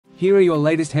Here are your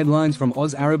latest headlines from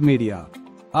ozarab.media.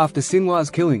 After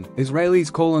Sinwar's killing,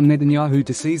 Israelis call on Netanyahu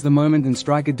to seize the moment and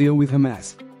strike a deal with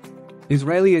Hamas.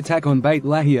 Israeli attack on Beit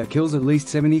Lahiya kills at least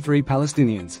 73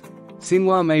 Palestinians.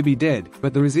 Sinwar may be dead,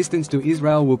 but the resistance to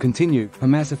Israel will continue,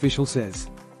 Hamas official says.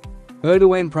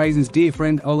 Erdogan praises dear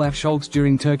friend Olaf Scholz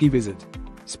during Turkey visit.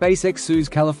 SpaceX sues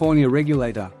California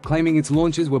regulator, claiming its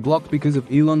launches were blocked because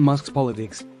of Elon Musk's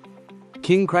politics.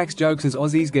 King cracks jokes as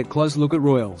Aussies get close look at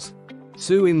royals.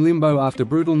 Tszyu in limbo after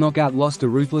brutal knockout loss to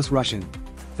ruthless Russian.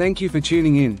 Thank you for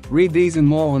tuning in. Read these and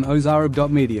more on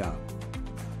ozarab.media.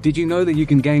 Did you know that you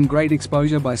can gain great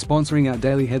exposure by sponsoring our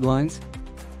daily headlines?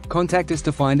 Contact us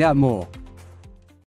to find out more.